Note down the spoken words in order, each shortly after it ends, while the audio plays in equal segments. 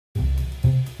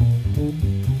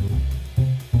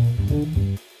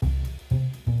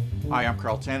Hi, I'm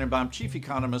Tannenbaum, Chief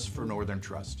Economist for Northern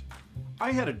Trust.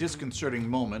 I had a disconcerting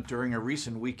moment during a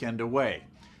recent weekend away.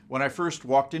 When I first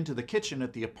walked into the kitchen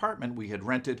at the apartment we had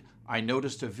rented, I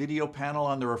noticed a video panel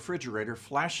on the refrigerator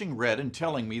flashing red and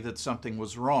telling me that something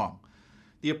was wrong.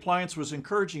 The appliance was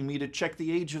encouraging me to check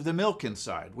the age of the milk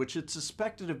inside, which it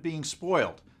suspected of being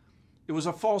spoiled. It was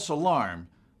a false alarm,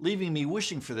 leaving me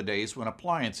wishing for the days when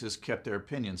appliances kept their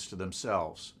opinions to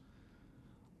themselves.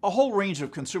 A whole range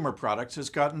of consumer products has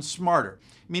gotten smarter,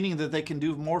 meaning that they can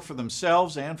do more for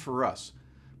themselves and for us.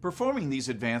 Performing these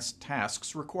advanced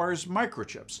tasks requires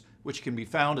microchips, which can be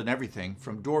found in everything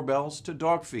from doorbells to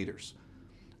dog feeders.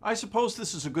 I suppose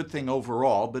this is a good thing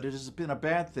overall, but it has been a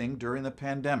bad thing during the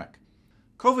pandemic.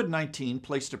 COVID-19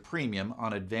 placed a premium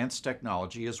on advanced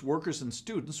technology as workers and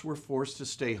students were forced to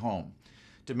stay home.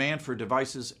 Demand for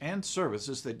devices and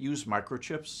services that use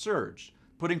microchips surged,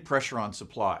 putting pressure on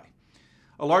supply.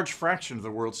 A large fraction of the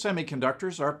world's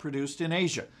semiconductors are produced in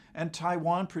Asia, and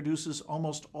Taiwan produces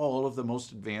almost all of the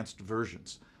most advanced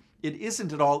versions. It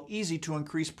isn't at all easy to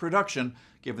increase production,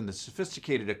 given the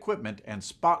sophisticated equipment and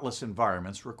spotless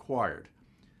environments required.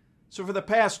 So for the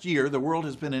past year, the world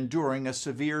has been enduring a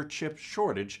severe chip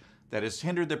shortage that has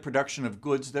hindered the production of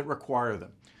goods that require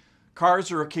them.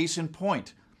 Cars are a case in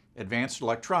point. Advanced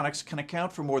electronics can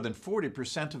account for more than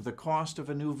 40% of the cost of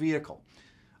a new vehicle.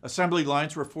 Assembly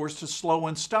lines were forced to slow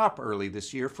and stop early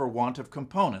this year for want of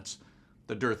components.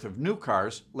 The dearth of new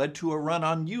cars led to a run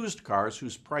on used cars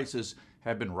whose prices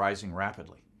have been rising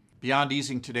rapidly. Beyond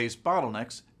easing today's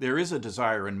bottlenecks, there is a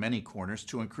desire in many corners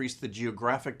to increase the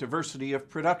geographic diversity of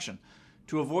production,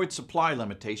 to avoid supply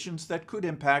limitations that could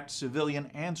impact civilian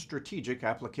and strategic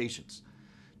applications.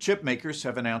 Chip makers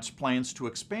have announced plans to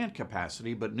expand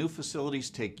capacity, but new facilities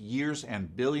take years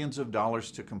and billions of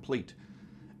dollars to complete.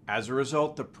 As a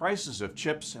result, the prices of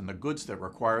chips and the goods that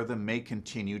require them may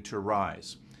continue to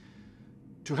rise.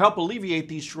 To help alleviate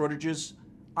these shortages,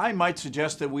 I might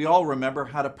suggest that we all remember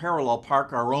how to parallel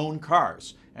park our own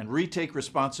cars and retake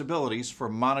responsibilities for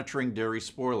monitoring dairy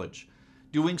spoilage.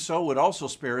 Doing so would also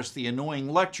spare us the annoying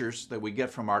lectures that we get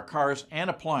from our cars and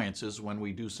appliances when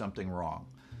we do something wrong.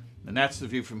 And that's the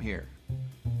view from here.